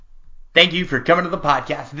Thank you for coming to the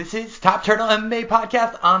podcast. This is Top Turtle MMA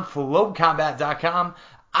Podcast on FlowCombat.com.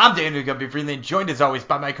 I'm Daniel Gumby Freeland, joined as always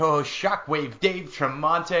by my co-host Shockwave Dave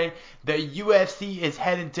Tremonte. The UFC is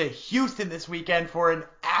heading to Houston this weekend for an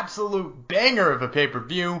absolute banger of a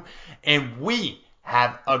pay-per-view, and we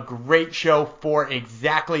have a great show for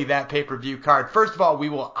exactly that pay-per-view card. First of all, we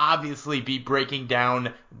will obviously be breaking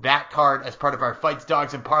down that card as part of our Fights,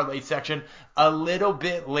 Dogs, and Parlay section a little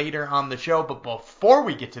bit later on the show. But before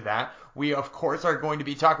we get to that, we of course are going to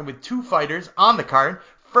be talking with two fighters on the card.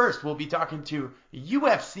 First, we'll be talking to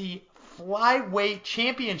UFC Flyweight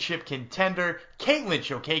Championship contender Katlyn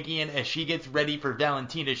Chookagian as she gets ready for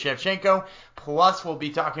Valentina Shevchenko. Plus, we'll be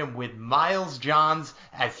talking with Miles Johns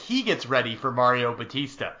as he gets ready for Mario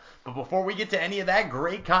Batista. But before we get to any of that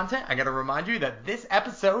great content, I got to remind you that this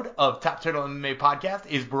episode of Top Turtle MMA Podcast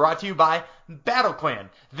is brought to you by BattleClan.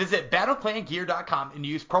 Visit battleclangear.com and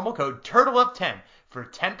use promo code TURTLEUP10 for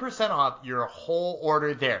 10% off your whole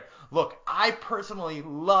order there. Look, I personally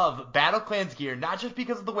love BattleClan's gear, not just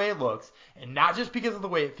because of the way it looks, and not just because of the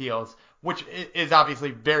way it feels, which is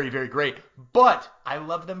obviously very, very great, but I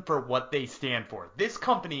love them for what they stand for. This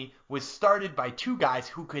company was started by two guys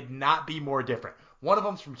who could not be more different. One of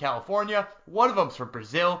them's from California, one of them's from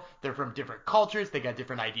Brazil. They're from different cultures, they got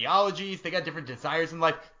different ideologies, they got different desires in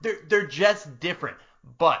life. They're just different.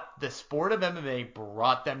 But the sport of MMA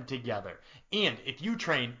brought them together. And if you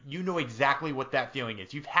train, you know exactly what that feeling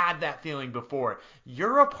is. You've had that feeling before.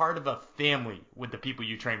 You're a part of a family with the people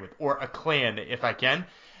you train with, or a clan, if I can.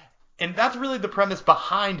 And that's really the premise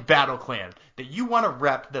behind BattleClan, that you want to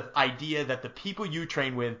rep the idea that the people you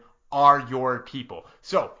train with are your people.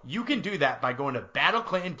 So you can do that by going to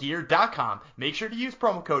battleclangear.com. Make sure to use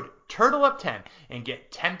promo code TURTLEUP10 and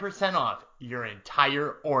get 10% off your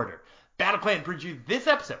entire order. BattleClan brings you this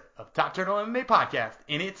episode of Top Turtle MMA Podcast,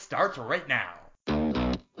 and it starts right now.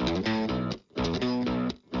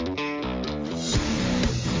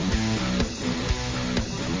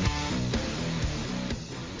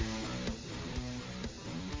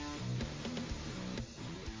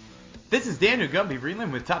 This is Daniel Gumby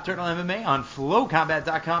Freeland with Top Turtle MMA on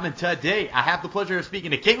FlowCombat.com, and today I have the pleasure of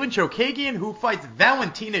speaking to Katlyn Chookagian, who fights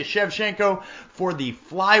Valentina Shevchenko for the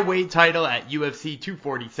flyweight title at UFC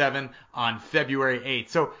 247 on February 8th.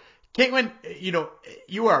 So, Katlyn,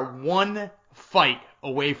 you are one fight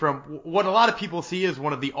away from what a lot of people see as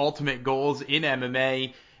one of the ultimate goals in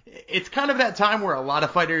MMA. It's kind of that time where a lot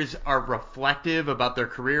of fighters are reflective about their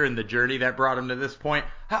career and the journey that brought them to this point.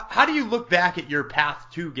 How do you look back at your path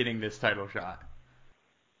to getting this title shot?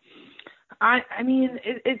 I mean,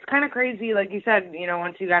 it's kind of crazy. Like you said,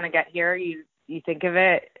 once you kind of get here, you think of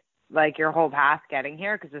it like your whole path getting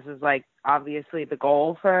here, because this is like obviously the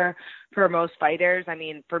goal for most fighters. I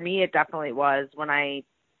mean, for me, it definitely was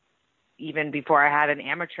even before I had an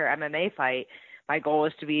amateur MMA fight. My goal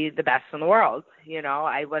was to be the best in the world.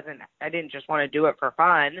 I didn't just want to do it for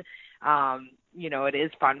fun. It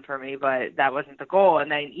is fun for me, but that wasn't the goal.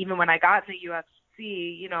 And then even when I got to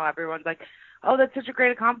UFC, everyone's like, oh, that's such a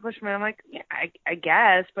great accomplishment. I'm like, yeah, I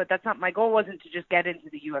guess, but that's not, my goal wasn't to just get into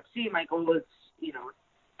the UFC. My goal was,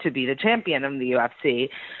 to be the champion of the UFC.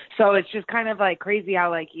 So it's just kind of like crazy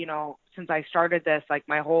how since I started this, like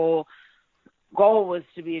my whole goal was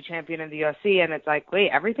to be a champion of the UFC, and it's like, wait,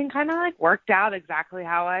 everything kind of like worked out exactly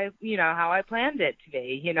how I planned it to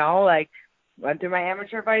be, went through my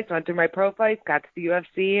amateur fights, went through my pro fights, got to the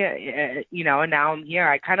UFC, and now I'm here.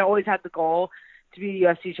 I kind of always had the goal to be the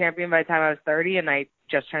UFC champion by the time I was 30, and I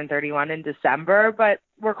just turned 31 in December, but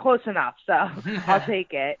we're close enough, so I'll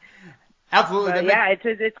take it. Absolutely. But yeah,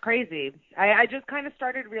 it's crazy. I just kind of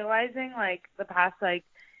started realizing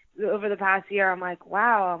over the past year, I'm like,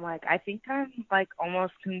 wow, I think I'm like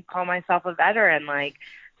almost can call myself a veteran. Like,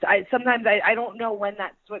 sometimes I don't know when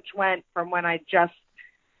that switch went from when I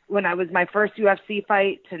was my first UFC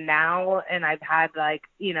fight to now, and I've had I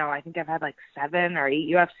think I've had like 7 or 8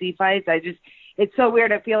 UFC fights. It's so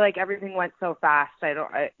weird. I feel like everything went so fast. I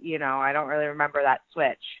don't really remember that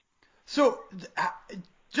switch. So,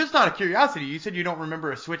 just out of curiosity, you said you don't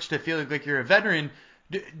remember a switch to feeling like you're a veteran.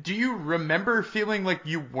 Do you remember feeling like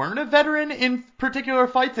you weren't a veteran in particular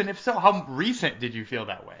fights? And if so, how recent did you feel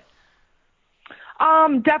that way?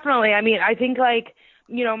 Definitely. I mean, I think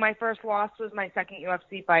my first loss was my second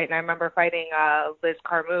UFC fight, and I remember fighting Liz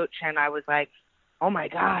Carmouche, and I was like, oh my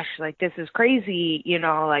gosh, like this is crazy.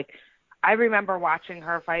 I remember watching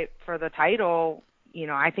her fight for the title.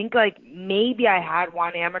 I think maybe I had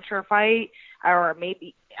one amateur fight, or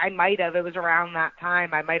maybe I might have. It was around that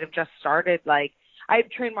time. I might have just started I've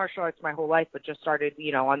trained martial arts my whole life, but just started,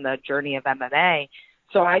 on the journey of MMA.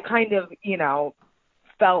 So I kind of,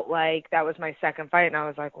 felt like that was my second fight, and I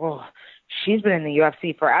was like, well, she's been in the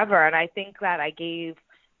UFC forever, and I think that I gave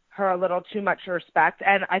her a little too much respect,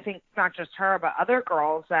 and I think not just her, but other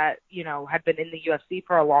girls that, you know, had been in the UFC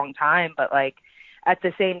for a long time, but like at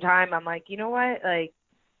the same time, I'm like, you know what, like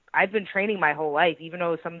I've been training my whole life, even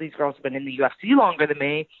though some of these girls have been in the UFC longer than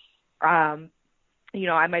me. You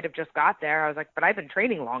know, I might have just got there. I was like, but I've been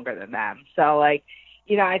training longer than them. So like,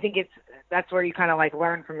 you know, I think that's where you kind of like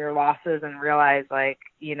learn from your losses and realize like,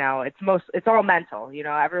 you know, it's all mental. You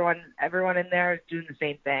know, everyone in there is doing the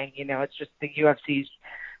same thing. You know, it's just the UFC's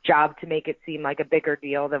job to make it seem like a bigger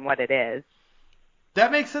deal than what it is.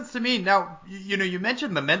 That makes sense to me. Now, you know, you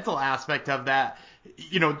mentioned the mental aspect of that.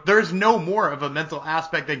 You know, there's no more of a mental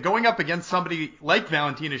aspect than going up against somebody like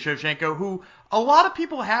Valentina Shevchenko, who a lot of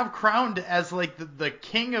people have crowned as like the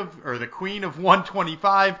king of, or the queen of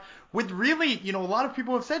 125, with really, you know, a lot of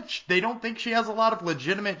people have said they don't think she has a lot of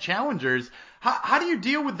legitimate challengers. How do you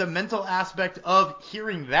deal with the mental aspect of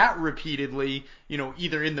hearing that repeatedly, you know,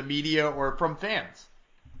 either in the media or from fans?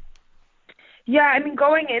 Yeah, I mean,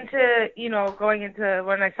 going into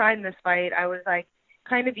when I signed this fight, I was like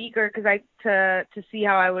kind of eager to see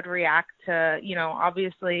how I would react to, you know,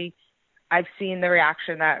 obviously I've seen the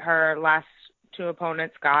reaction that her last two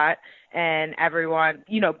opponents got, and everyone,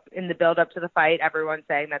 you know, in the build up to the fight, everyone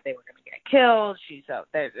saying that they were going to get killed.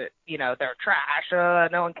 They're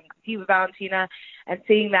trash. No one can compete with Valentina, and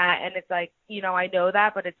seeing that, and it's like, you know, I know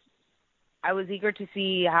that, but I was eager to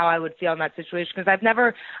see how I would feel in that situation, because I've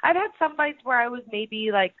had some fights where I was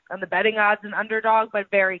maybe like on the betting odds an underdog, but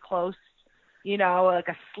very close, you know, like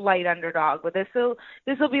a slight underdog. But this will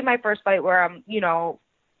be my first fight where I'm, you know,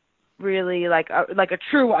 really like a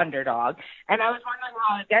true underdog. And I was wondering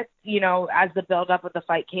how I guess, you know, as the build up of the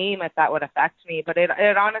fight came, if that would affect me, but it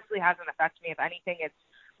honestly hasn't affected me. If anything, it's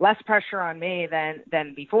less pressure on me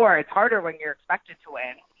than before. It's harder when you're expected to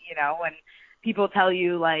win, you know, when people tell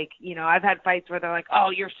you, like, you know, I've had fights where they're like,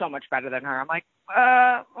 oh, you're so much better than her. I'm like,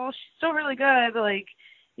 well, she's still really good. Like,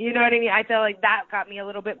 you know what I mean? I feel like that got me a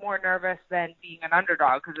little bit more nervous than being an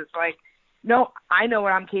underdog, because it's like, no, I know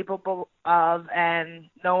what I'm capable of, and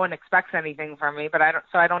no one expects anything from me, but I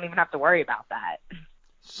don't even have to worry about that.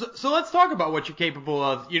 So let's talk about what you're capable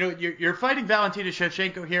of. You know, you're fighting Valentina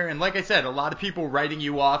Shevchenko here, and like I said, a lot of people writing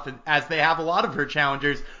you off, and as they have a lot of her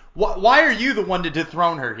challengers. Why are you the one to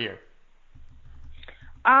dethrone her here?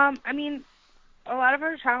 I mean, a lot of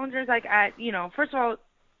her challengers, like, you know, first of all,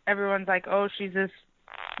 everyone's like, oh, she's this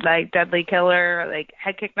like deadly killer, like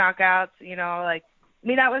head kick knockouts, you know, like, I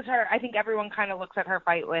mean, that was her. I think everyone kind of looks at her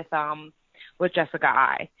fight with Jessica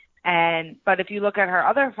Eye. But if you look at her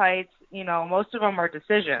other fights, you know, most of them were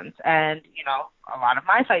decisions, and, you know, a lot of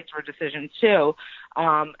my fights were decisions too.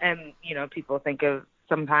 And, you know, people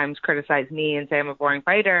sometimes criticize me and say I'm a boring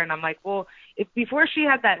fighter. And I'm like, well, if before she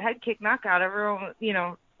had that head kick knockout, everyone, you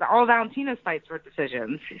know, all Valentina's fights were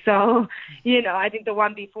decisions. So, you know, I think the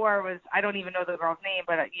one before was, I don't even know the girl's name,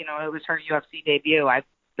 but, you know, it was her UFC debut. I've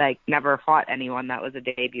like never fought anyone that was a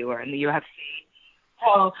debuter in the UFC.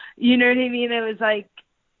 So, you know what I mean? It was like,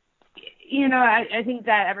 you know, I think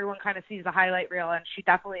that everyone kind of sees the highlight reel, and she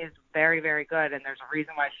definitely is very, very good, and there's a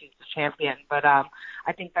reason why she's the champion. But I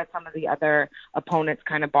think that some of the other opponents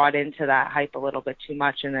kind of bought into that hype a little bit too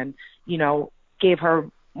much, and then, you know, gave her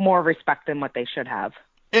more respect than what they should have.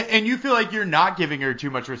 And you feel like you're not giving her too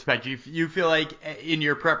much respect. You feel like in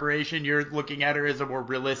your preparation, you're looking at her as a more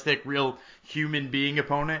realistic, real human being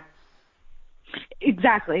opponent?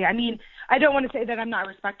 Exactly. I mean, I don't want to say that I'm not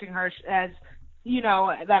respecting her as, you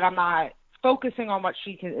know, that I'm not focusing on what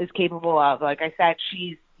she is capable of. Like I said,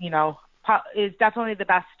 she's, you know, is definitely the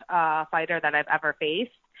best fighter that I've ever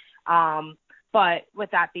faced. But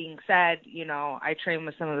with that being said, you know, I train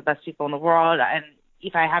with some of the best people in the world, and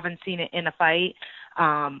if I haven't seen it in a fight,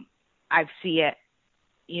 I see it,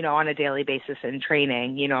 you know, on a daily basis in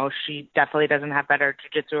training. You know, she definitely doesn't have better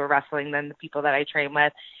jiu-jitsu or wrestling than the people that I train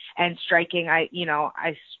with. And striking, I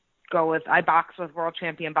box with world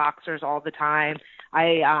champion boxers all the time.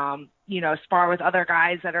 I, you know, spar with other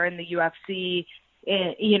guys that are in the UFC.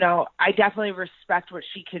 You know, I definitely respect what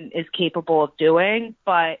she is capable of doing,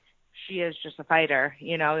 but she is just a fighter.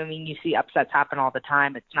 You know, I mean, you see upsets happen all the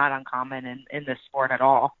time. It's not uncommon in this sport at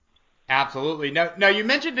all. Absolutely. Now you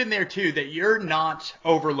mentioned in there too that you're not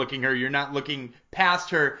overlooking her. You're not looking past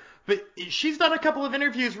her. But she's done a couple of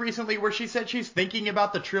interviews recently where she said she's thinking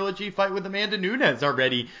about the trilogy fight with Amanda Nunes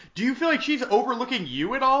already. Do you feel like she's overlooking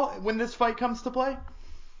you at all when this fight comes to play?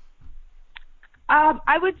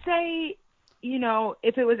 I would say, you know,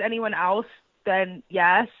 if it was anyone else, then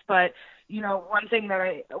yes. But, you know, one thing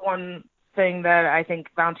that I think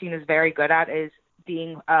Valentina is very good at is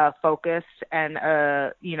being focused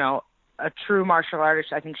and you know, a true martial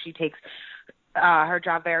artist. I think she takes her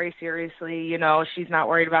job very seriously. You know, she's not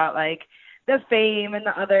worried about like the fame and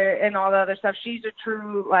all the other stuff. She's a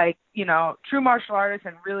true, like, you know, true martial artist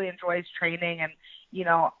and really enjoys training. And, you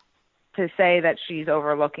know, to say that she's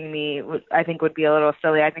overlooking me, I think would be a little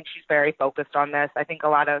silly. I think she's very focused on this. I think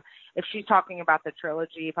if she's talking about the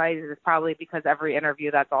trilogy fights, it's probably because every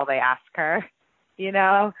interview, that's all they ask her, you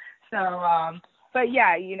know? So, but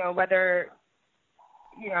yeah, you know, whether,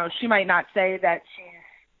 you know, she might not say that she's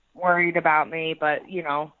worried about me, but, you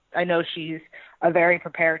know, I know she's a very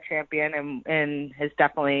prepared champion and has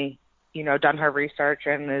definitely, you know, done her research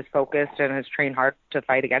and is focused and has trained hard to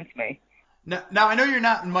fight against me. Now, I know you're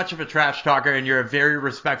not much of a trash talker and you're a very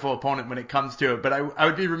respectful opponent when it comes to it, but I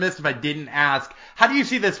would be remiss if I didn't ask, how do you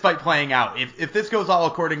see this fight playing out? If this goes all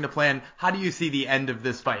according to plan, how do you see the end of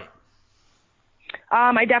this fight?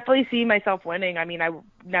 I definitely see myself winning. I mean, I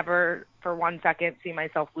never for 1 second see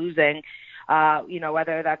myself losing. You know,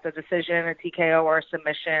 whether that's a decision, a TKO, or a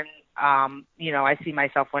submission, you know, I see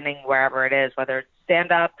myself winning wherever it is, whether it's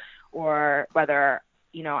stand up or whether,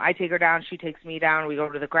 you know, I take her down, she takes me down, we go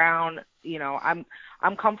to the ground. You know, I'm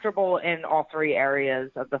comfortable in all three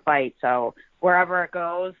areas of the fight. So wherever it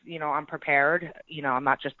goes, you know, I'm prepared. You know, I'm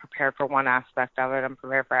not just prepared for one aspect of it. I'm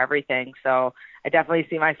prepared for everything. So I definitely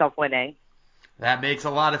see myself winning. That makes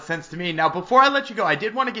a lot of sense to me. Now, before I let you go, I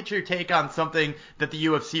did want to get your take on something that the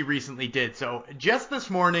UFC recently did. So just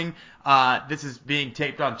this morning, this is being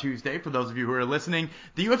taped on Tuesday for those of you who are listening,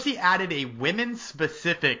 the UFC added a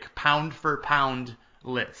women-specific pound-for-pound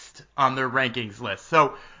list on their rankings list.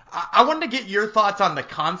 So I wanted to get your thoughts on the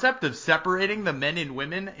concept of separating the men and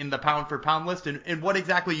women in the pound-for-pound list and what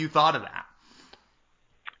exactly you thought of that.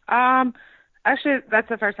 Actually, that's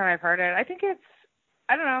the first time I've heard it. I think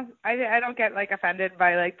I don't know. I don't get like offended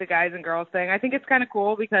by like the guys and girls thing. I think it's kind of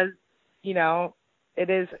cool because, you know, it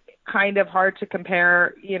is kind of hard to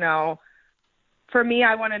compare, you know. For me,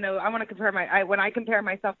 I want to compare when I compare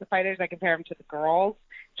myself to fighters, I compare them to the girls.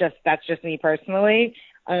 That's just me personally.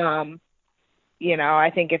 You know, I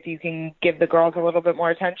think if you can give the girls a little bit more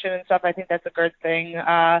attention and stuff, I think that's a good thing.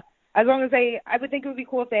 As long as I would think it would be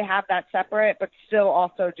cool if they have that separate, but still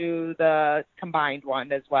also do the combined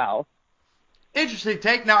one as well. Interesting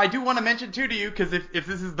take. Now, I do want to mention, too, to you, because if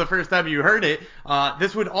this is the first time you heard it,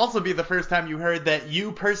 this would also be the first time you heard that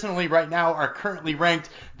you personally right now are currently ranked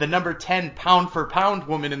the number 10 pound-for-pound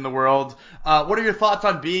woman in the world. What are your thoughts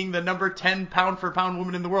on being the number 10 pound-for-pound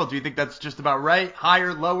woman in the world? Do you think that's just about right?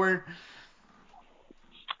 Higher, lower?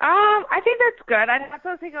 I think that's good. I'd have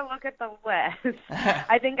to take a look at the list.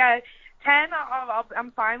 I think 10,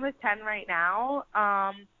 I'm fine with 10 right now.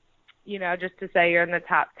 You know, just to say you're in the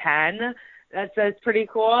top 10. That's pretty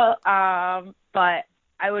cool. But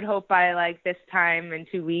I would hope by like this time in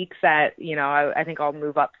 2 weeks that, you know, I think I'll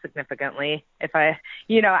move up significantly. If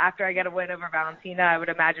you know, after I get a win over Valentina, I would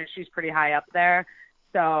imagine she's pretty high up there.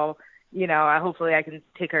 So, you know, hopefully I can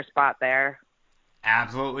take her spot there.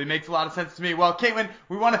 Absolutely. Makes a lot of sense to me. Well, Caitlin,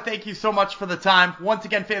 we want to thank you so much for the time. Once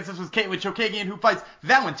again, fans, this was Caitlin Chookagian, who fights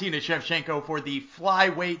Valentina Shevchenko for the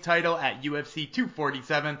flyweight title at UFC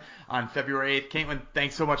 247 on February 8th. Caitlin,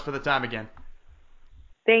 thanks so much for the time again.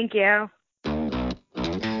 Thank you.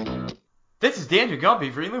 This is Daniel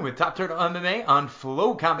Gumpy Freeland with Top Turtle MMA on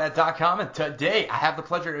FlowCombat.com, and today I have the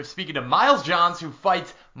pleasure of speaking to Miles Johns, who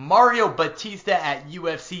fights Mario Batista at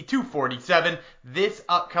UFC 247 this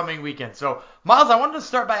upcoming weekend. So, Miles, I wanted to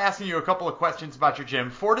start by asking you a couple of questions about your gym.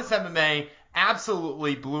 Fortis MMA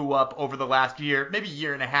absolutely blew up over the last year, maybe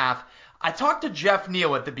year and a half. I talked to Jeff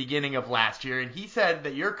Neal at the beginning of last year, and he said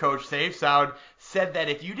that your coach, Saif Saud, said that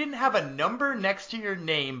if you didn't have a number next to your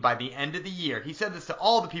name by the end of the year, he said this to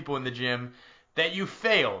all the people in the gym, that you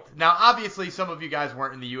failed. Now, obviously, some of you guys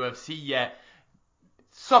weren't in the UFC yet.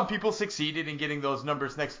 Some people succeeded in getting those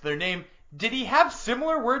numbers next to their name. Did he have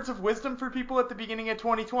similar words of wisdom for people at the beginning of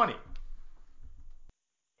 2020?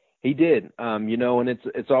 He did, you know, and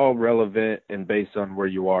it's all relevant and based on where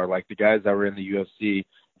you are. Like the guys that were in the UFC,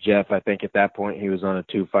 Jeff, I think at that point he was on a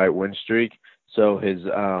 2-fight win streak. So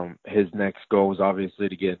his next goal was obviously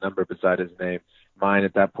to get a number beside his name. Mine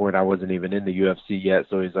at that point, I wasn't even in the UFC yet.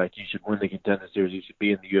 So he's like, you should win the Contender Series. You should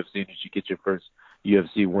be in the UFC and you should get your first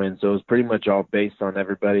UFC win. So it was pretty much all based on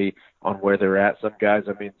everybody on where they're at. Some guys,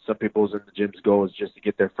 I mean, some people's in the gym's goal is just to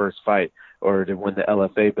get their first fight or to win the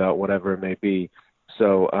LFA belt, whatever it may be.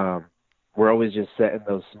 So we're always just setting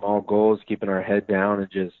those small goals, keeping our head down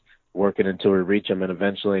and just working until we reach them. And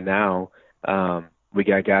eventually now we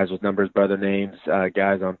got guys with numbers by their names,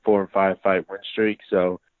 guys on 4 and 5 fight win streak.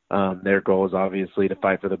 So their goal is obviously to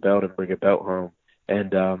fight for the belt and bring a belt home.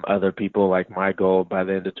 and other people. Like my goal by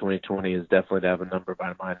the end of 2020 is definitely to have a number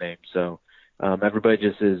by my name. So everybody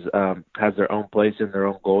just has their own place and their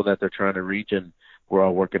own goal that they're trying to reach, and we're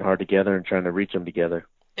all working hard together and trying to reach them together.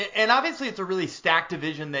 And obviously, it's a really stacked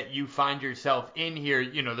division that you find yourself in here.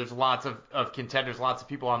 You know, there's lots of contenders, lots of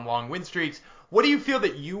people on long win streaks. What do you feel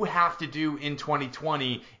that you have to do in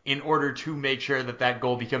 2020 in order to make sure that that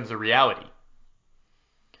goal becomes a reality?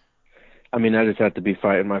 I mean, I just have to be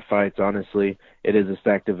fighting my fights, honestly. It is a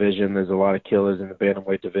stacked division. There's a lot of killers in the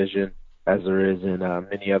bantamweight division, as there is in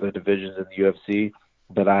many other divisions in the UFC.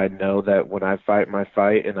 But I know that when I fight my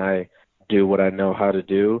fight and I do what I know how to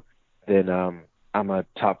do, then I'm a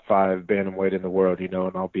top 5 bantamweight in the world, and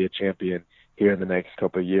I'll be a champion here in the next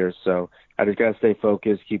couple of years. So I just got to stay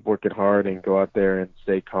focused, keep working hard, and go out there and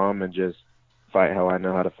stay calm and just fight how I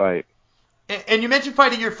know how to fight. And you mentioned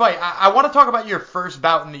fighting your fight. I want to talk about your first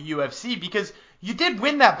bout in the UFC because you did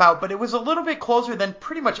win that bout, but it was a little bit closer than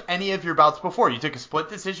pretty much any of your bouts before. You took a split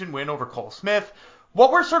decision win over Cole Smith.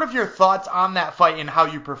 What were sort of your thoughts on that fight and how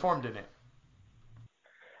you performed in it?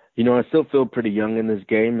 I still feel pretty young in this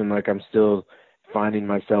game, and like I'm still finding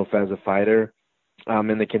myself as a fighter.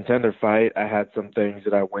 In the contender fight, I had some things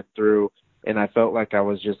that I went through, and I felt like I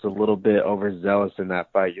was just a little bit overzealous in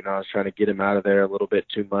that fight. I was trying to get him out of there a little bit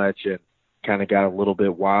too much and kind of got a little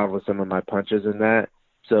bit wild with some of my punches in that.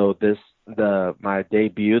 So my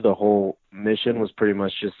debut, the whole mission was pretty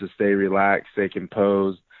much just to stay relaxed, stay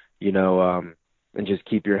composed, and just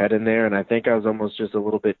keep your head in there. And I think I was almost just a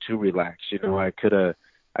little bit too relaxed. I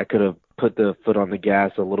could have put the foot on the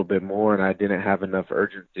gas a little bit more, and I didn't have enough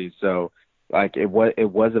urgency. So like it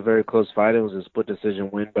was a very close fight. It was a split decision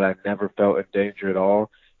win, but I never felt in danger at all.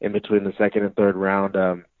 In between the second and third round,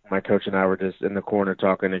 my coach and I were just in the corner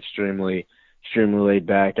talking extremely laid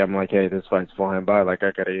back. I'm like, hey, this fight's flying by. Like,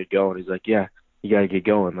 I got to get going. He's like, yeah, you got to get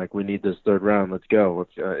going. Like, we need this third round. Let's go.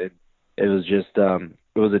 It was just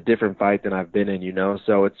it was a different fight than I've been in.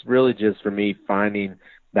 So it's really just for me finding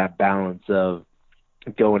that balance of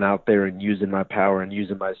going out there and using my power and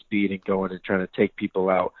using my speed and going and trying to take people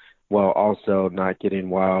out while also not getting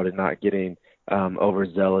wild and not getting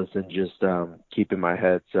overzealous and just keeping my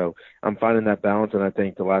head. So I'm finding that balance, and I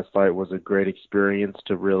think the last fight was a great experience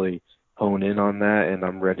to really hone in on that, and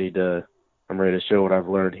I'm ready to show what I've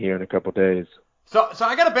learned here in a couple of days. So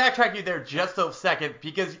I got to backtrack you there just a second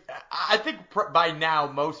because I think by now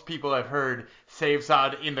most people have heard Sayif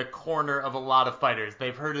Saud in the corner of a lot of fighters.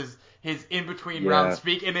 They've heard his in-between round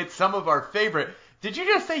speak, and it's some of our favorite. Did you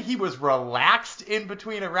just say he was relaxed in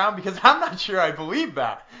between a round? Because I'm not sure I believe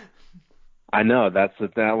that. I know that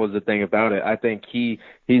was the thing about it. I think he's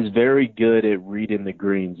very good at reading the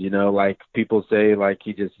greens. Like people say, like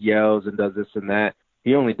he just yells and does this and that.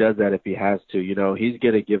 He only does that if he has to. He's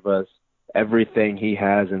gonna give us everything he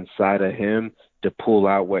has inside of him to pull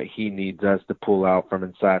out what he needs us to pull out from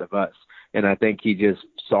inside of us. And I think he just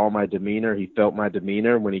saw my demeanor. He felt my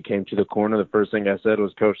demeanor when he came to the corner. The first thing I said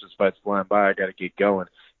was, Coach, this fight's flying by. I got to get going.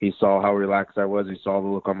 He saw how relaxed I was. He saw the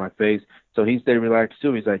look on my face. So he stayed relaxed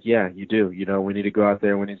too. He's like, yeah, you do. We need to go out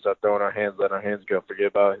there. We need to start throwing our hands, letting our hands go. Forget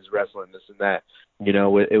about his wrestling, this and that.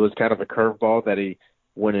 It was kind of a curveball that he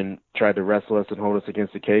went and tried to wrestle us and hold us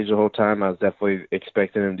against the cage the whole time. I was definitely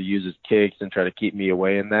expecting him to use his kicks and try to keep me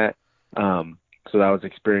away in that. So that was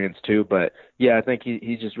experience too. But yeah, I think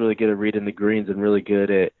he's just really good at reading the greens and really good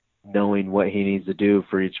at knowing what he needs to do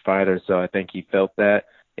for each fighter. So I think he felt that,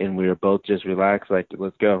 and we were both just relaxed, like,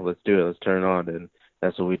 let's go, let's do it, let's turn on. And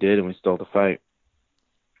that's what we did, and we stole the fight.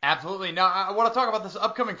 Absolutely. Now, I want to talk about this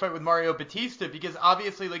upcoming fight with Mario Batista because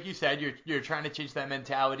obviously, like you said, you're trying to change that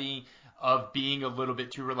mentality of being a little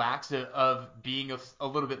bit too relaxed, of being a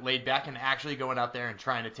little bit laid back, and actually going out there and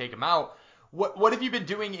trying to take him out. What have you been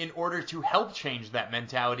doing in order to help change that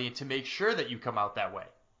mentality to make sure that you come out that way?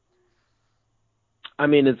 I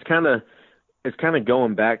mean, it's kind of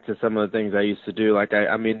going back to some of the things I used to do. Like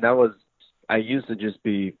I used to just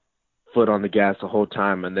be foot on the gas the whole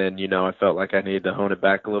time, and then I felt like I needed to hone it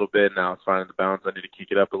back a little bit. Now it's finding the balance. I need to kick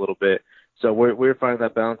it up a little bit. So we're finding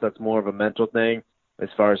that balance. That's more of a mental thing. As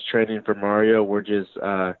far as training for Mario, we're just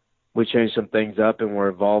we change some things up, and we're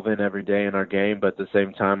evolving every day in our game. But at the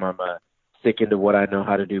same time, I'm sticking to what I know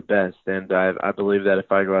how to do best. And I believe that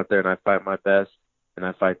if I go out there and I fight my best and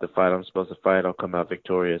I fight the fight I'm supposed to fight, I'll come out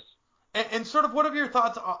victorious. And sort of what are your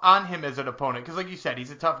thoughts on him as an opponent? Because like you said, he's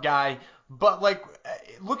a tough guy. But like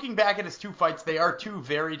looking back at his two fights, they are two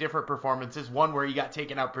very different performances. One where he got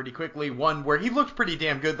taken out pretty quickly. One where he looked pretty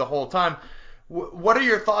damn good the whole time. What are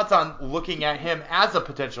your thoughts on looking at him as a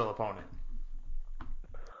potential opponent?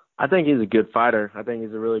 I think he's a good fighter. I think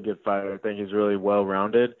he's a really good fighter. I think he's really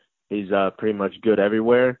well-rounded. He's pretty much good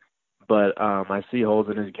everywhere. but I see holes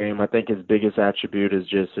in his game. I think his biggest attribute is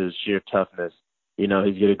just his sheer toughness. He's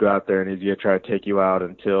going to go out there and he's going to try to take you out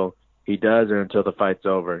until he does or until the fight's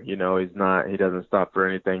over. He doesn't stop for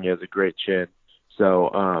anything. He has a great chin.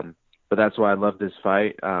 So, but that's why I love this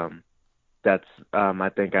fight. I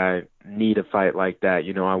think I need a fight like that.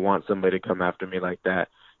 I want somebody to come after me like that.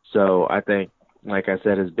 So I think, like I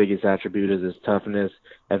said, his biggest attribute is his toughness.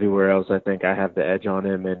 Everywhere else, I think I have the edge on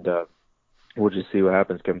him, and we'll just see what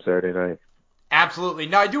happens come Saturday night. Absolutely.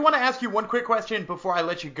 Now, I do want to ask you one quick question before I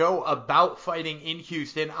let you go about fighting in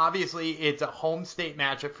Houston. Obviously, it's a home state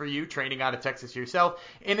matchup for you, training out of Texas yourself.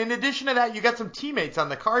 And in addition to that, you got some teammates on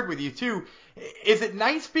the card with you, too. Is it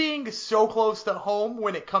nice being so close to home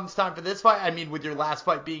when it comes time for this fight? I mean, with your last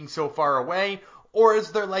fight being so far away. Or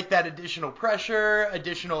is there like that additional pressure,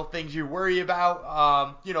 additional things you worry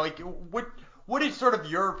about? What is sort of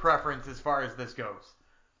your preference as far as this goes?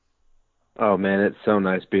 Oh, man, it's so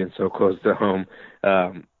nice being so close to home.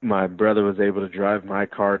 My brother was able to drive my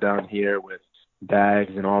car down here with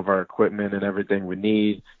bags and all of our equipment and everything we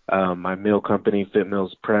need. My meal company, Fit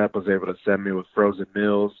Meals Prep, was able to send me with frozen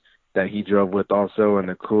meals that he drove with also in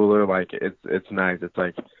the cooler. Like, it's nice. It's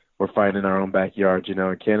like we're fighting in our own backyard.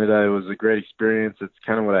 In Canada, it was a great experience. It's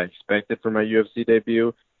kind of what I expected for my UFC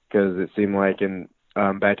debut, because it seemed like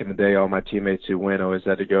back in the day, all my teammates who win always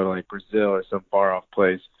had to go to like Brazil or some far-off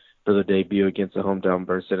place for the debut against a hometown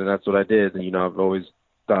person, and that's what I did. And, I've always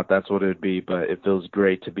thought that's what it would be, but it feels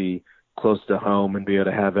great to be close to home and be able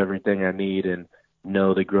to have everything I need and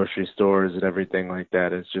know the grocery stores and everything like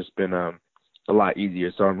that. It's just been a lot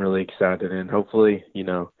easier, so I'm really excited, and hopefully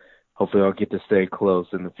I'll get to stay close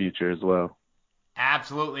in the future as well.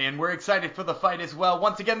 Absolutely, and we're excited for the fight as well.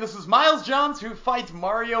 Once again, this is Miles Johns, who fights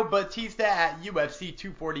Mario Batista at UFC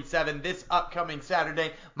 247 this upcoming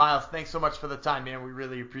Saturday. Miles, thanks so much for the time, man. We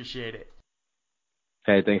really appreciate it.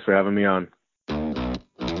 Hey, thanks for having me on.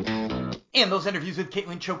 And those interviews with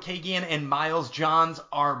Katlyn Chookagian and Miles Johns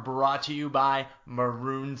are brought to you by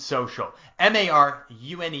Marune Social.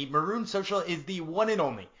 M-A-R-U-N-E. Marune Social is the one and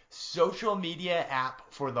only social media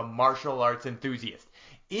app for the martial arts enthusiast.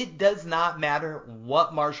 It does not matter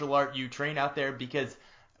what martial art you train out there, because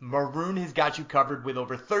Marune has got you covered with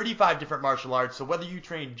over 35 different martial arts. So whether you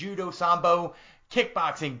train judo, sambo,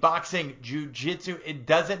 kickboxing, boxing, jiu-jitsu, it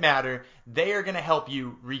doesn't matter. They are going to help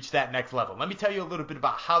you reach that next level. Let me tell you a little bit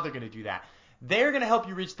about how they're going to do that. They're going to help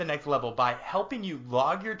you reach the next level by helping you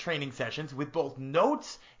log your training sessions with both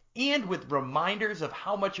notes and with reminders of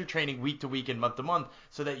how much you're training week to week and month to month,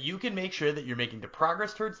 so that you can make sure that you're making the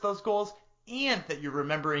progress towards those goals and that you're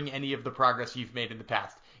remembering any of the progress you've made in the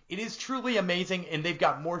past. It is truly amazing, and they've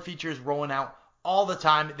got more features rolling out all the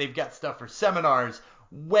time. They've got stuff for seminars,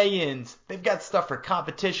 weigh-ins, they've got stuff for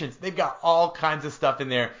competitions, they've got all kinds of stuff in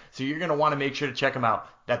there, so you're going to want to make sure to check them out.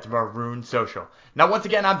 That's Marune Social. Now, once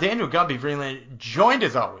again, I'm Daniel Gumby Freeland, joined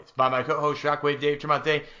as always by my co-host Shockwave Dave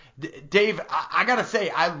Tremonte. Dave, I gotta say,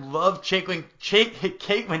 I love Katlyn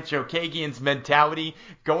Chookagian's mentality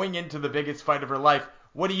going into the biggest fight of her life.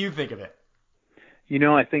 What do you think of it?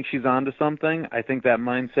 I think she's onto something. I think that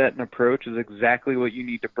mindset and approach is exactly what you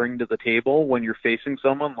need to bring to the table when you're facing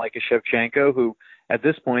someone like a Shevchenko, who at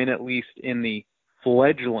this point, at least in the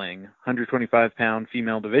fledgling 125-pound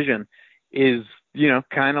female division, is,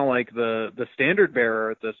 kind of like the standard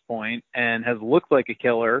bearer at this point and has looked like a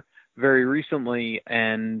killer very recently.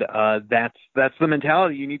 And that's the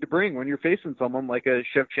mentality you need to bring when you're facing someone like a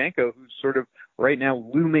Shevchenko, who's sort of right now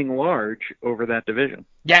looming large over that division.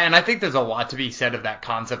 Yeah, and I think there's a lot to be said of that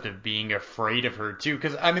concept of being afraid of her too,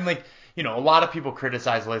 because I mean, a lot of people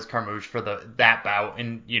criticize Liz Carmouche for that bout,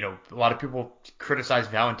 and a lot of people criticize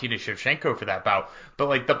Valentina Shevchenko for that bout,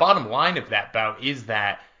 but the bottom line of that bout is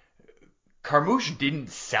that Carmouche didn't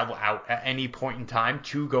sell out at any point in time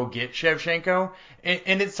to go get Shevchenko,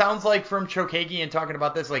 and it sounds like from Chookagian talking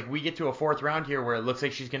about this, we get to a fourth round here where it looks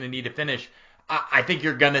like she's going to need to finish. I think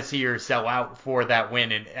you're going to see her sell out for that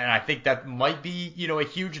win, and I think that might be, a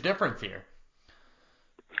huge difference here.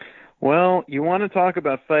 Well, you want to talk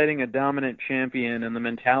about fighting a dominant champion and the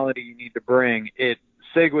mentality you need to bring. It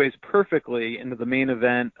segues perfectly into the main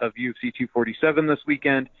event of UFC 247 this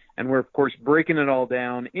weekend, and we're, of course, breaking it all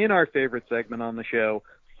down in our favorite segment on the show,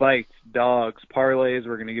 fights, dogs, parlays.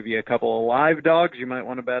 We're going to give you a couple of live dogs you might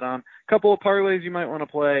want to bet on, a couple of parlays you might want to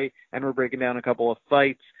play, and we're breaking down a couple of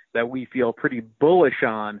fights that we feel pretty bullish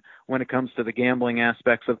on when it comes to the gambling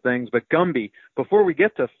aspects of things. But Gumby, before we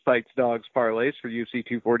get to fights, dogs, parlays for UFC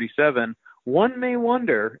 247, one may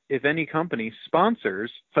wonder if any company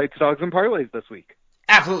sponsors fights, dogs, and parlays this week.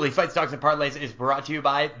 Absolutely. Fight Stocks and Parlays is brought to you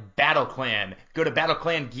by BattleClan. Go to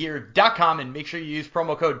battleclangear.com and make sure you use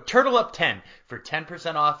promo code TurtleUp10 for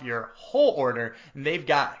 10% off your whole order. And they've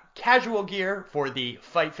got casual gear for the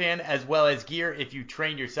fight fan as well as gear if you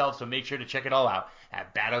train yourself. So make sure to check it all out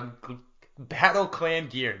at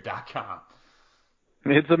battleclangear.com.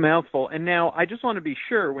 It's a mouthful. And now I just want to be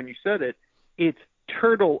sure when you said it, it's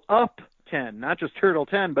Turtle Up 10, not just Turtle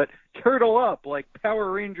 10, but Turtle Up, like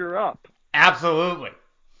Power Ranger Up. Absolutely.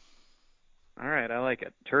 All right, I like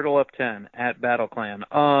it. Turtle Up 10 at BattleClan.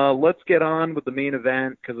 Let's get on with the main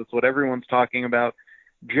event because it's what everyone's talking about.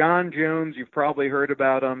 Jon Jones, you've probably heard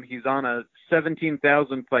about him. He's on a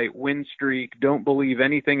 17,000 fight win streak. Don't believe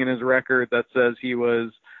anything in his record that says he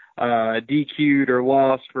was DQ'd or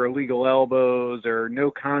lost for illegal elbows or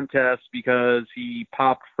no contest because he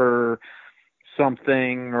popped for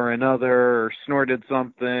something or another or snorted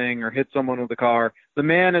something or hit someone with a car. The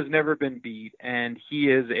man has never been beat, and he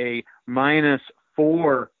is a minus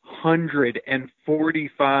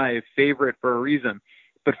 445 favorite for a reason.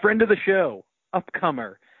 But friend of the show,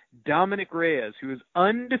 upcomer, Dominick Reyes, who is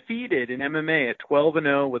undefeated in MMA at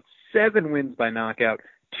 12-0 with 7 wins by knockout,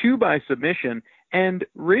 2 by submission, and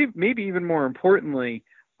maybe even more importantly,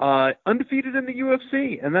 undefeated in the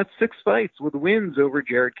UFC, and that's 6 fights with wins over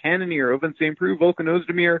Jared Cannonier, Ovince St. Preux, Volkan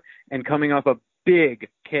Ozdemir, and coming off a big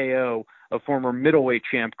KO of former middleweight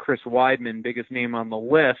champ Chris Weidman, biggest name on the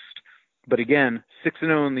list. But again,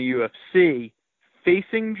 6-0 in the UFC,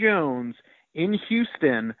 facing Jones in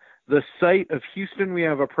Houston, the site of Houston We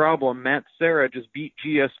Have a Problem. Matt Serra just beat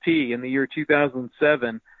GSP in the year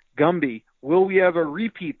 2007. Gumby, will we have a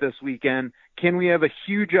repeat this weekend? Can we have a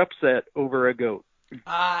huge upset over a GOAT?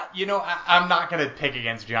 I'm not going to pick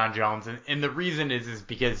against Jon Jones, and the reason is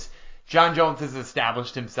because Jon Jones has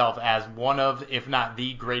established himself as one of, if not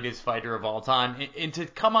the greatest fighter of all time, and to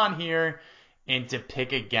come on here and to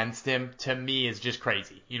pick against him, to me, is just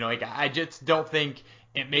crazy. I just don't think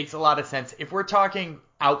it makes a lot of sense. If we're talking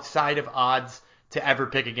outside of odds to ever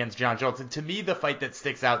pick against Jon Jones, and to me, the fight that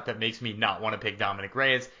sticks out that makes me not want to pick Dominick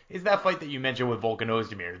Reyes is that fight that you mentioned with Volkan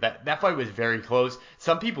Ozdemir. That fight was very close.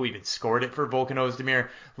 Some people even scored it for Volkan Ozdemir.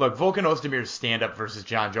 Look, Volkan Ozdemir's stand-up versus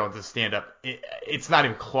Jon Jones' stand-up, it's not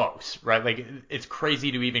even close, right? Like, it's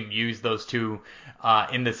crazy to even use those two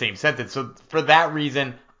in the same sentence. So for that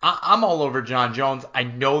reason, I'm all over Jon Jones. I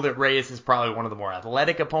know that Reyes is probably one of the more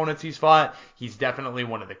athletic opponents he's fought. He's definitely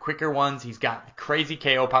one of the quicker ones. He's got crazy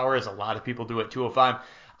KO power, as a lot of people do at 205.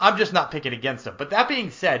 I'm just not picking against him. But that being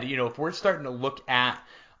said, if we're starting to look at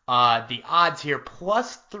the odds here,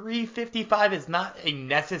 plus 355 is not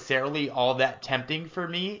necessarily all that tempting for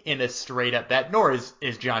me in a straight-up bet, nor is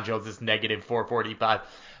Jon Jones' negative 445.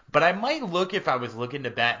 But I might look, if I was looking to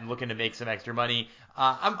bet and looking to make some extra money,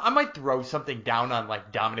 I might throw something down on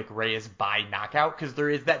like Dominick Reyes by knockout, because there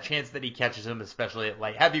is that chance that he catches him, especially at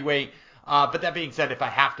light heavyweight. But that being said, if I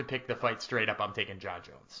have to pick the fight straight up, I'm taking Jon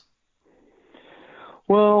Jones.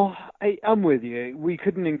 Well, I'm with you. We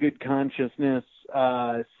couldn't in good consciousness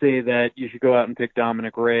say that you should go out and pick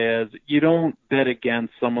Dominick Reyes. You don't bet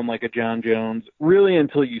against someone like a Jon Jones really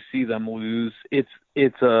until you see them lose.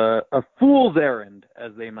 It's a fool's errand,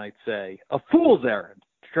 as they might say. A fool's errand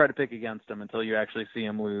to try to pick against him until you actually see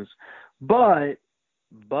him lose. But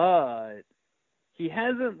he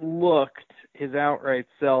hasn't looked his outright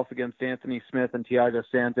self against Anthony Smith and Thiago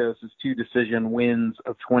Santos' 2 decision wins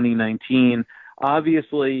of 2019.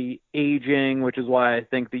 Obviously, aging, which is why I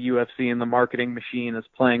think the UFC and the marketing machine is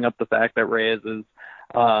playing up the fact that Reyes is,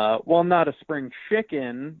 while not a spring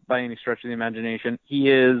chicken by any stretch of the imagination, he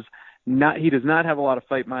does not have a lot of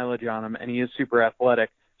fight mileage on him, and he is super athletic.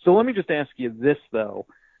 So let me just ask you this, though.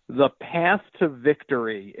 The path to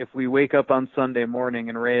victory, if we wake up on Sunday morning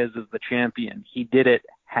and Reyes is the champion, he did it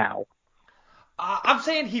how? I'm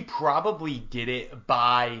saying he probably did it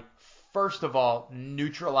by, first of all,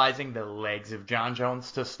 neutralizing the legs of Jon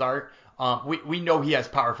Jones to start. We know he has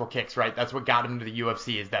powerful kicks, right? That's what got him to the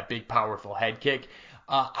UFC, is that big, powerful head kick.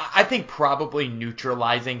 I think probably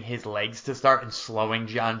neutralizing his legs to start and slowing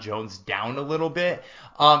Jon Jones down a little bit.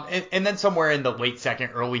 And then somewhere in the late second,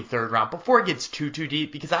 early third round, before it gets too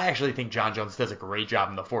deep, because I actually think Jon Jones does a great job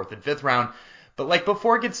in the 4th and 5th round. But like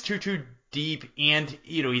before it gets too deep and,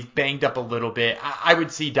 he's banged up a little bit, I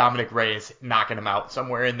would see Dominick Reyes knocking him out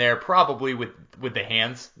somewhere in there, probably with the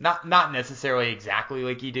hands. Not necessarily exactly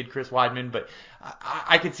like he did Chris Weidman, but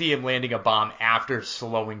I could see him landing a bomb after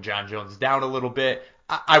slowing Jon Jones down a little bit.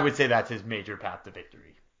 I would say that's his major path to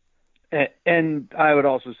victory. And I would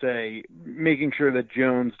also say making sure that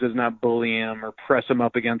Jones does not bully him or press him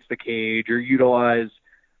up against the cage or utilize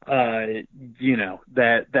that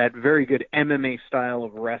very good MMA style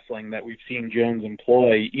of wrestling that we've seen Jones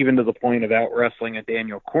employ, even to the point of out wrestling a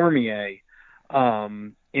Daniel Cormier in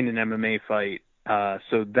an MMA fight.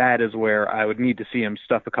 So that is where I would need to see him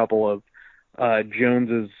stuff a couple of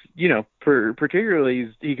Jones's,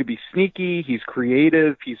 particularly he could be sneaky, he's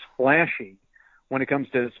creative, he's flashy when it comes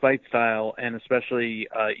to his fight style, and especially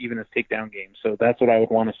even his takedown game. So that's what I would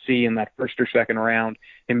want to see in that first or second round,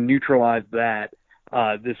 him neutralize that.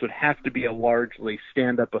 This would have to be a largely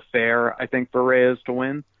stand-up affair, I think, for Reyes to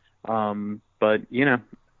win. But, like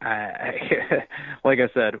I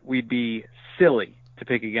said, we'd be silly to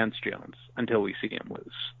pick against Jones until we see him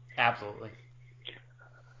lose. Absolutely.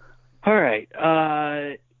 All right.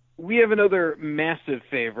 We have another massive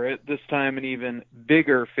favorite, this time an even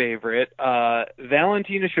bigger favorite.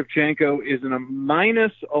 Valentina Shevchenko is in a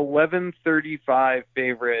minus 1135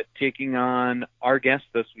 favorite, taking on our guest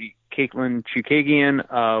this week, Katlyn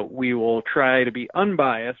Chookagian. We will try to be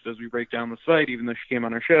unbiased as we break down this fight, even though she came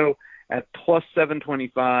on our show, at plus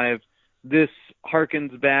 725. This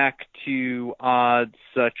harkens back to odds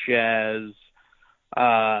such as,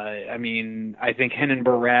 I think Renan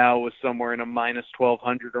Barão was somewhere in a minus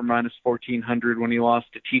 1,200 or minus 1,400 when he lost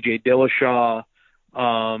to T.J. Dillashaw.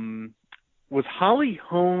 Was Holly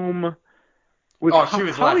Holm? She was Holly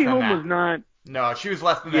less than Holm that. Was not. No, she was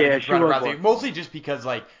less than that. Yeah, she was. Mostly just because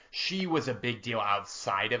she was a big deal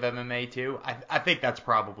outside of MMA too. I think that's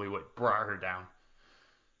probably what brought her down.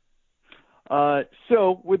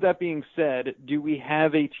 So, with that being said, do we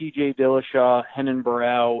have a T.J. Dillashaw, Renan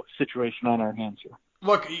Barão situation on our hands here?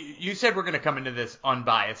 Look, you said we're going to come into this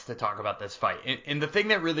unbiased to talk about this fight. And the thing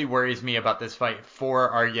that really worries me about this fight for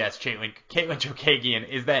our guest, Katlyn Chookagian,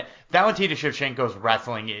 is that Valentina Shevchenko's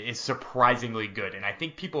wrestling is surprisingly good. And I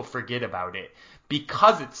think people forget about it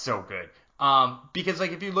because it's so good. Because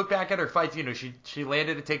if you look back at her fights, she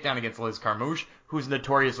landed a takedown against Liz Carmouche, who's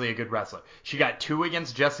notoriously a good wrestler. She got 2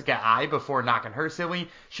 against Jessica Eye before knocking her silly.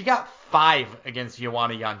 She got 5 against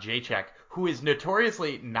Joanna Jędrzejczyk, who is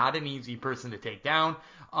notoriously not an easy person to take down.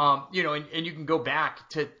 And you can go back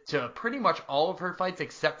to pretty much all of her fights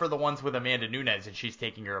except for the ones with Amanda Nunes, and she's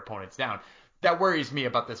taking her opponents down. That worries me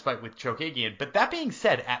about this fight with Chookagian. But that being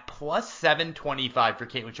said, at plus 725 for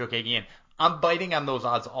Katlyn Chookagian, I'm biting on those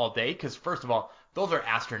odds all day because, first of all, those are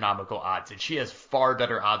astronomical odds, and she has far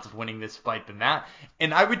better odds of winning this fight than that.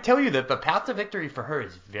 And I would tell you that the path to victory for her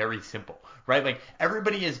is very simple, right?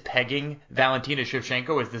 Everybody is pegging Valentina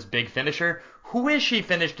Shevchenko as this big finisher. Who is she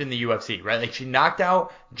finished in the UFC, right? She knocked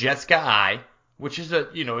out Jessica Eye, which is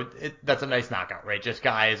that's a nice knockout, right? Jessica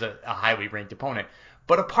Eye is a highly ranked opponent.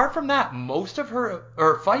 But apart from that, most of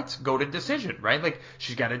her fights go to decision, right?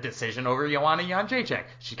 She's got a decision over Joanna Jędrzejczyk.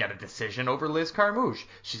 She's got a decision over Liz Carmouche.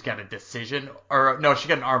 She's got a decision, she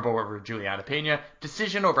got an armbar over Juliana Pena.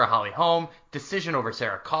 Decision over Holly Holm. Decision over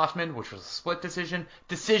Sarah Kaufman, which was a split decision.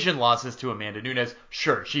 Decision losses to Amanda Nunes.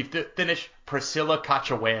 Sure, she finished Priscilla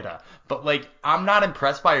Cachoeira. But, I'm not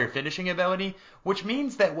impressed by her finishing ability, which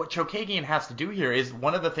means that what Chookagian has to do here is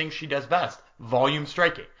one of the things she does best, volume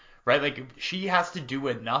striking. Right? She has to do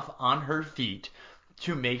enough on her feet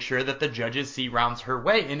to make sure that the judges see rounds her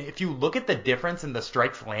way. And if you look at the difference in the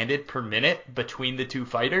strikes landed per minute between the two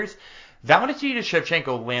fighters, Valentina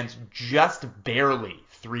Shevchenko lands just barely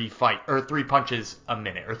 3 punches a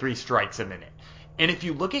minute or 3 strikes a minute. And if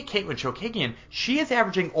you look at Katlyn Chookagian, she is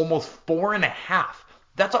averaging almost 4.5.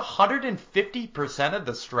 That's 150% of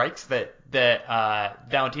the strikes that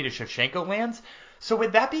Valentina Shevchenko lands. So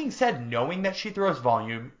with that being said, knowing that she throws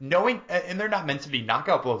volume, and they're not meant to be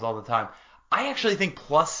knockout blows all the time, I actually think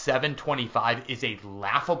plus 725 is a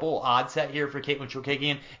laughable odd set here for Katlyn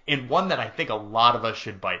Chookagian, and one that I think a lot of us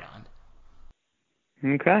should bite on.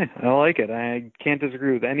 Okay, I like it. I can't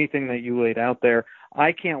disagree with anything that you laid out there.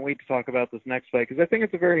 I can't wait to talk about this next fight because I think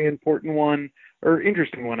it's a very important one, or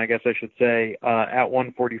interesting one, I guess I should say, at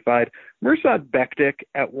 145. Mirsad Bektic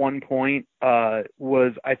at one point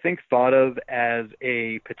was, I think, thought of as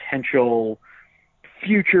a potential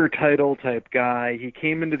future title type guy. He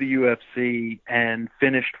came into the UFC and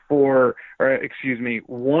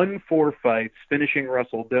won 4 fights, finishing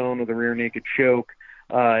Russell Doan with a rear naked choke,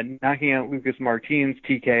 knocking out Lucas Martins,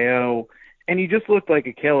 TKO, and he just looked like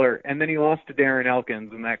a killer. And then he lost to Darren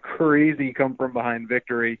Elkins in that crazy come-from-behind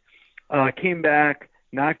victory. Came back,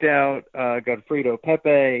 knocked out Godfredo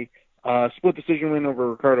Pepe, split decision win over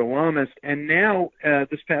Ricardo Lamas, and now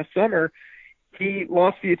this past summer he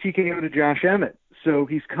lost via TKO to Josh Emmett. So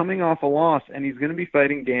he's coming off a loss, and he's going to be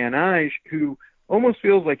fighting Dan Ige, who almost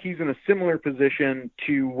feels like he's in a similar position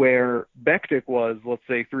to where Bektic was, let's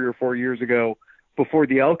say 3 or 4 years ago, before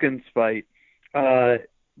the Elkins fight.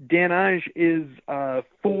 Dan Ige is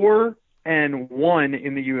 4-1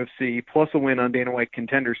 in the UFC, plus a win on Dana White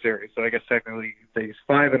Contender Series. So I guess technically you could say he's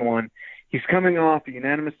 5-1. He's coming off a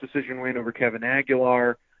unanimous decision win over Kevin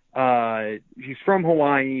Aguilar. He's from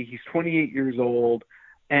Hawaii. He's 28 years old.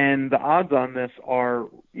 And the odds on this are,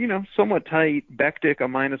 somewhat tight. Bektic, a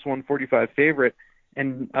minus 145 favorite.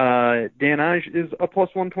 And Dan Ige is a plus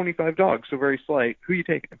 125 dog, so very slight. Who are you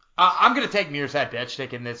taking? I'm going to take Mirsad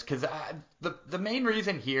Bektic in this because the main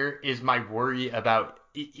reason here is my worry about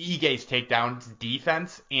Ige's takedowns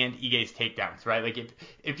defense and Ige's takedowns, right? Like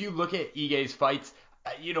if you look at Ige's fights,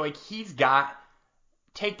 he's got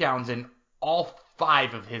takedowns in all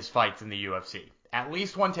 5 of his fights in the UFC. At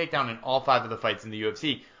least one takedown in all 5 of the fights in the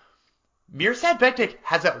UFC. Mirsad Bektic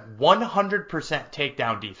has a 100%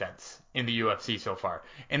 takedown defense in the UFC so far.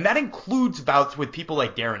 And that includes bouts with people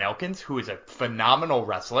like Darren Elkins, who is a phenomenal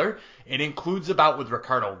wrestler. It includes a bout with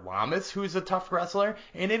Ricardo Lamas, who's a tough wrestler.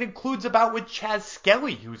 And it includes a bout with Chaz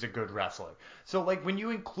Skelly, who's a good wrestler. So, when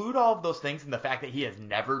you include all of those things and the fact that he has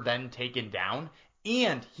never been taken down,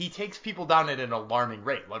 and he takes people down at an alarming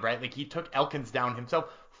rate, right? Like, he took Elkins down himself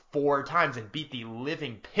 4 times and beat the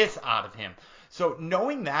living piss out of him. So,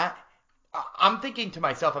 knowing that, I'm thinking to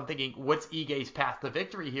myself, what's Ige's path to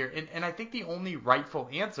victory here? And I think the only rightful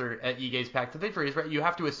answer at Ige's path to victory is, right, you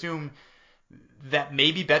have to assume that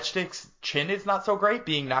maybe Bektic's chin is not so great,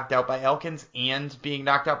 being knocked out by Elkins and being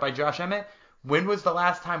knocked out by Josh Emmett. When was the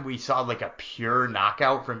last time we saw, like, a pure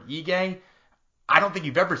knockout from Ige? I don't think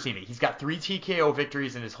you've ever seen it. He's got 3 TKO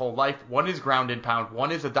victories in his whole life. One is ground and pound,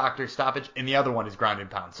 one is a doctor stoppage, and the other one is ground and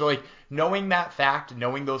pound. So, knowing that fact,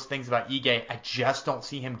 knowing those things about Ige, I just don't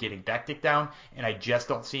see him getting Bektic down, and I just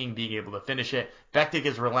don't see him being able to finish it. Bektic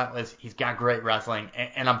is relentless. He's got great wrestling,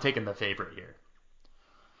 and I'm taking the favorite here.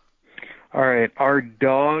 All right, our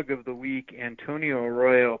dog of the week, Antonio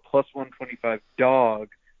Arroyo, plus 125 dog,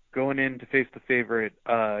 going in to face the favorite,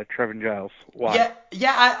 Trevin Giles. Why?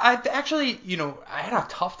 Yeah. I actually, I had a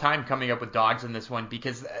tough time coming up with dogs in this one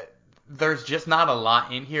because there's just not a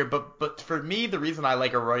lot in here. But for me, the reason I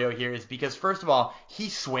like Arroyo here is because, first of all, he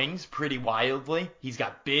swings pretty wildly. He's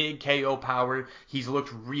got big KO power. He's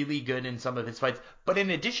looked really good in some of his fights. But in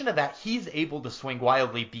addition to that, he's able to swing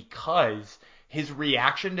wildly because his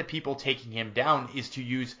reaction to people taking him down is to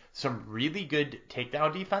use some really good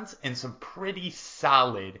takedown defense and some pretty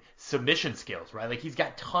solid submission skills, right? Like, he's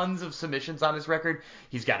got tons of submissions on his record.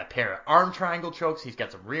 He's got a pair of arm triangle chokes. He's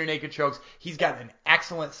got some rear naked chokes. He's got an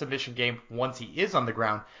excellent submission game once he is on the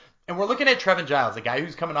ground. And we're looking at Trevin Giles, a guy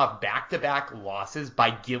who's coming off back-to-back losses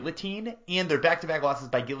by guillotine, and they're back-to-back losses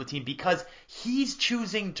by guillotine because he's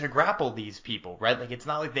choosing to grapple these people, right? Like, it's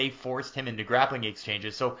not like they forced him into grappling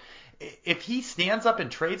exchanges. So if he stands up and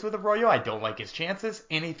trades with Arroyo, I don't like his chances.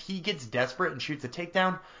 And if he gets desperate and shoots a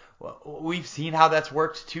takedown, well, we've seen how that's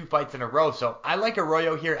worked 2 fights in a row. So I like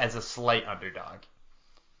Arroyo here as a slight underdog.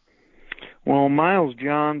 Well, Miles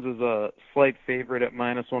Johns is a slight favorite at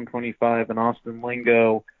minus 125, and Austin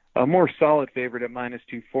Lingo a more solid favorite at minus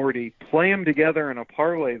 240. Play them together in a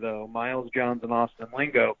parlay, though, Miles Johns and Austin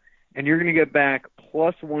Lingo, and you're going to get back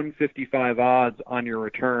plus 155 odds on your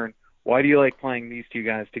return. Why do you like playing these 2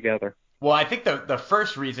 guys together? Well, I think the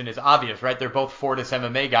first reason is obvious, right? They're both Fortis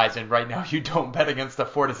MMA guys, and right now you don't bet against a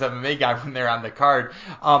Fortis MMA guy when they're on the card.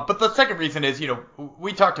 But the second reason is,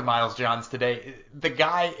 we talked to Miles Johns today. The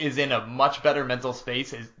guy is in a much better mental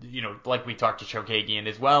space, like we talked to Chookagian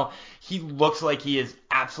as well. He looks like he is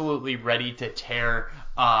absolutely ready to tear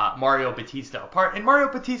Mario Batista apart. And Mario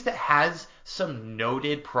Batista has some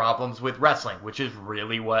noted problems with wrestling, which is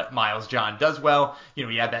really what Miles John does well.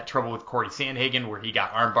 He had that trouble with Corey Sandhagen where he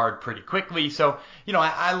got armbarred pretty quickly. So,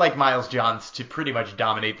 I like Miles Johns to pretty much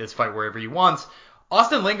dominate this fight wherever he wants.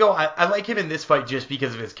 Austin Lingo, I like him in this fight just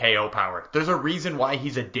because of his KO power. There's a reason why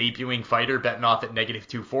he's a debuting fighter betting off at negative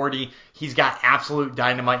 240. He's got absolute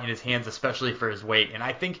dynamite in his hands, especially for his weight. And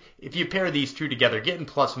I think if you pair these 2 together, getting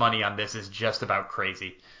plus money on this is just about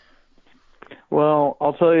crazy. Well,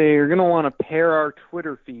 I'll tell you, you're going to want to pair our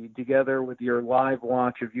Twitter feed together with your live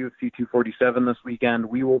watch of UFC 247 this weekend.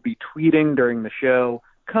 We will be tweeting during the show.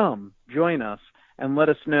 Come, join us, and let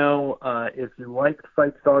us know if you liked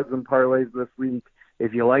Fight Dogs and Parlays this week,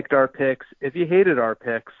 if you liked our picks, if you hated our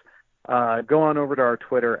picks. Go on over to our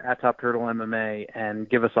Twitter, @TopTurtleMMA, and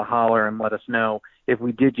give us a holler and let us know if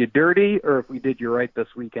we did you dirty or if we did you right this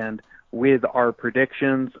weekend with our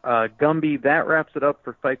predictions. Gumby, that wraps it up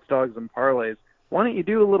for Fights, Dogs, and Parlays. Why don't you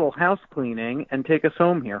do a little house cleaning and take us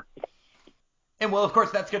home here? And well, of course,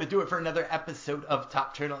 that's going to do it for another episode of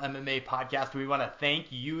Top Turtle MMA Podcast. We want to thank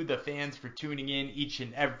you, the fans, for tuning in each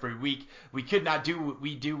and every week. We could not do what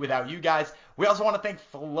we do without you guys. We also want to thank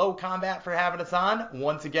Flow Combat for having us on.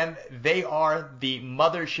 Once again, they are the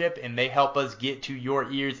mothership, and they help us get to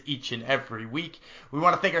your ears each and every week. We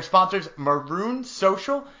want to thank our sponsors, Maroon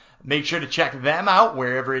Social. Make sure to check them out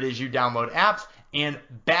wherever it is you download apps. And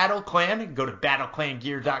Battle Clan. Go to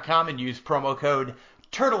battleclangear.com and use promo code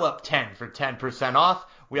TurtleUp10 for 10% off.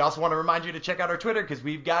 We also want to remind you to check out our Twitter because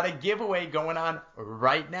we've got a giveaway going on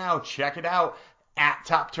right now. Check it out at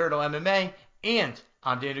Top Turtle MMA. And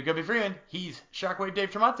I'm Daniel Gubby Freeman. He's Shockwave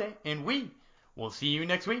Dave Tremonte. And we will see you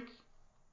next week.